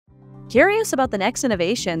Curious about the next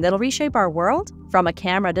innovation that'll reshape our world? From a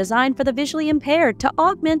camera designed for the visually impaired to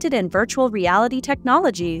augmented and virtual reality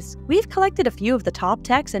technologies, we've collected a few of the top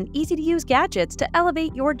techs and easy-to-use gadgets to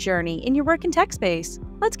elevate your journey in your work and tech space.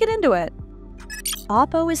 Let's get into it.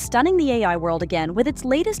 Oppo is stunning the AI world again with its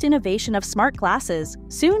latest innovation of smart glasses,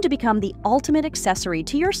 soon to become the ultimate accessory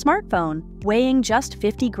to your smartphone. Weighing just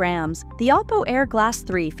 50 grams, the Oppo Air Glass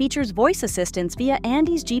 3 features voice assistance via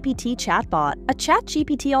Andy's GPT chatbot, a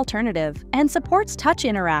ChatGPT alternative, and supports touch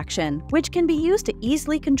interaction, which can be used to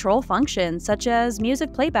easily control functions such as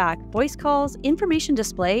music playback, voice calls, information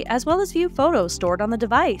display, as well as view photos stored on the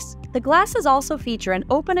device. The glasses also feature an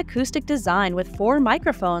open acoustic design with 4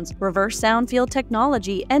 microphones, reverse sound field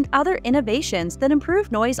technology, and other innovations that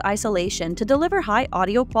improve noise isolation to deliver high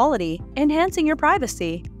audio quality, enhancing your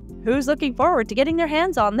privacy. Who's looking forward to getting their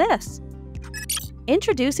hands on this?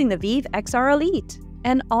 Introducing the Vive XR Elite,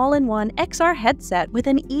 an all-in-one XR headset with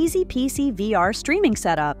an easy PC VR streaming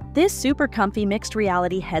setup. This super comfy mixed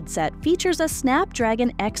reality headset features a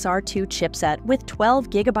Snapdragon XR2 chipset with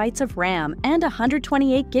 12 GB of RAM and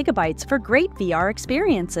 128 GB for great VR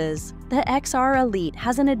experiences. The XR Elite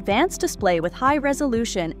has an advanced display with high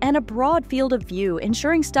resolution and a broad field of view,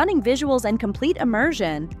 ensuring stunning visuals and complete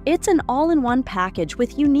immersion. It's an all-in-one package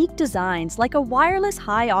with unique designs like a wireless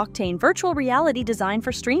high-octane virtual reality design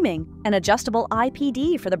for streaming, an adjustable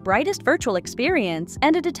IPD for the brightest virtual experience,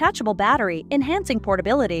 and a detachable battery, enhancing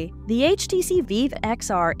portability. The HTC Vive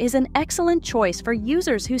XR is an excellent choice for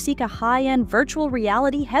users who seek a high-end virtual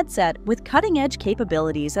reality headset with cutting-edge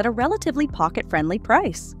capabilities at a relatively pocket-friendly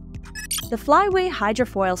price. The Flyway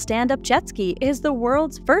Hydrofoil stand-up jet ski is the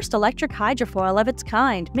world's first electric hydrofoil of its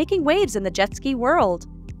kind, making waves in the jet ski world.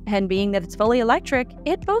 And being that it's fully electric,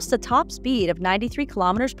 it boasts a top speed of 93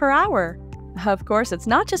 km per hour. Of course, it's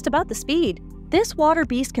not just about the speed. This water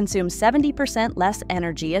beast consumes 70% less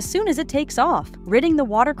energy as soon as it takes off, ridding the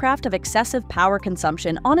watercraft of excessive power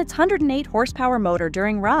consumption on its 108 horsepower motor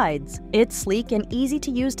during rides. Its sleek and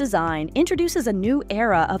easy-to-use design introduces a new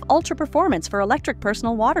era of ultra-performance for electric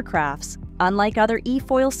personal watercrafts. Unlike other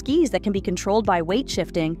e-foil skis that can be controlled by weight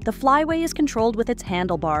shifting, the Flyway is controlled with its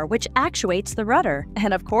handlebar, which actuates the rudder.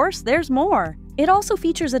 And of course, there's more! It also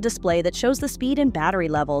features a display that shows the speed and battery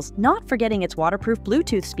levels, not forgetting its waterproof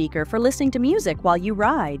Bluetooth speaker for listening to music while you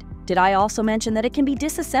ride. Did I also mention that it can be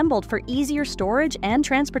disassembled for easier storage and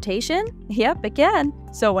transportation? Yep, it can.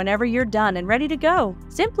 So whenever you're done and ready to go,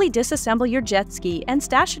 simply disassemble your jet ski and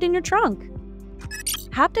stash it in your trunk.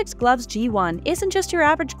 Haptics Gloves G1 isn't just your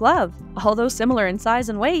average glove. Although similar in size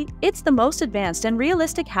and weight, it's the most advanced and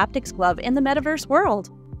realistic haptics glove in the metaverse world.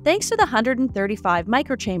 Thanks to the 135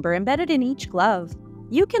 microchamber embedded in each glove,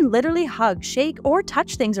 you can literally hug, shake, or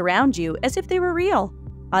touch things around you as if they were real.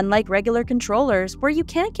 Unlike regular controllers, where you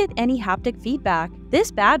can't get any haptic feedback,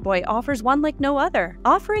 this bad boy offers one like no other,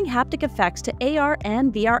 offering haptic effects to AR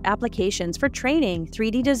and VR applications for training,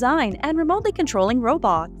 3D design, and remotely controlling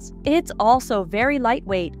robots. It's also very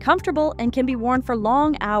lightweight, comfortable, and can be worn for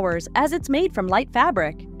long hours as it's made from light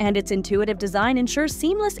fabric. And its intuitive design ensures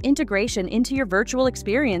seamless integration into your virtual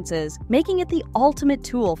experiences, making it the ultimate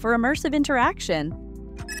tool for immersive interaction.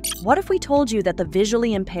 What if we told you that the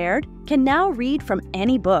visually impaired can now read from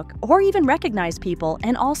any book or even recognize people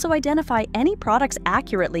and also identify any products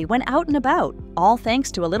accurately when out and about, all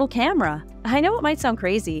thanks to a little camera? I know it might sound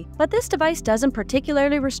crazy, but this device doesn't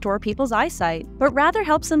particularly restore people's eyesight, but rather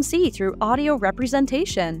helps them see through audio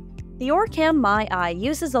representation. The Orcam My Eye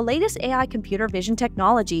uses the latest AI computer vision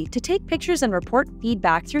technology to take pictures and report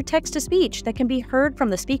feedback through text-to-speech that can be heard from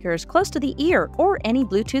the speakers close to the ear or any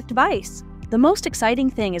Bluetooth device. The most exciting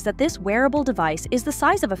thing is that this wearable device is the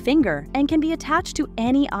size of a finger and can be attached to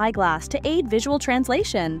any eyeglass to aid visual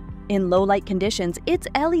translation. In low-light conditions, its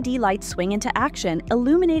LED lights swing into action,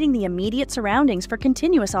 illuminating the immediate surroundings for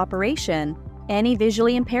continuous operation. Any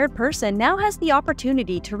visually impaired person now has the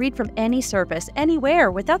opportunity to read from any surface,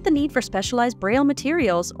 anywhere, without the need for specialized braille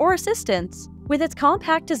materials or assistance. With its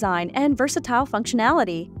compact design and versatile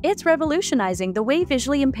functionality, it's revolutionizing the way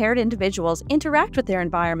visually impaired individuals interact with their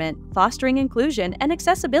environment, fostering inclusion and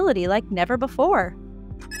accessibility like never before.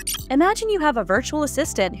 Imagine you have a virtual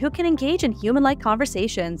assistant who can engage in human-like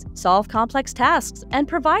conversations, solve complex tasks, and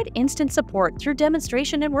provide instant support through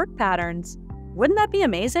demonstration and work patterns. Wouldn't that be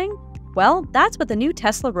amazing? Well, that's what the new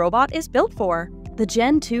Tesla robot is built for. The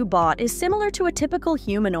Gen 2 bot is similar to a typical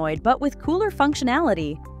humanoid but with cooler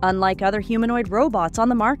functionality. Unlike other humanoid robots on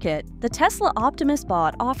the market, the Tesla Optimus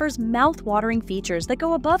bot offers mouth-watering features that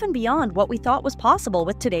go above and beyond what we thought was possible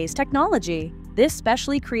with today's technology. This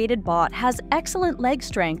specially created bot has excellent leg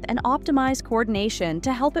strength and optimized coordination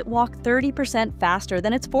to help it walk 30% faster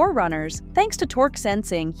than its forerunners, thanks to torque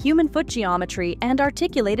sensing, human foot geometry, and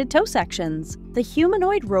articulated toe sections. The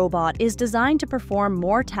humanoid robot is designed to perform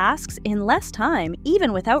more tasks in less time,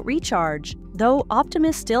 even without recharge. Though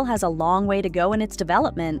Optimus still has a long way to go in its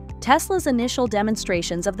development, Tesla's initial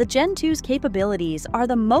demonstrations of the Gen 2's capabilities are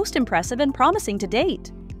the most impressive and promising to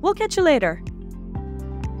date. We'll catch you later.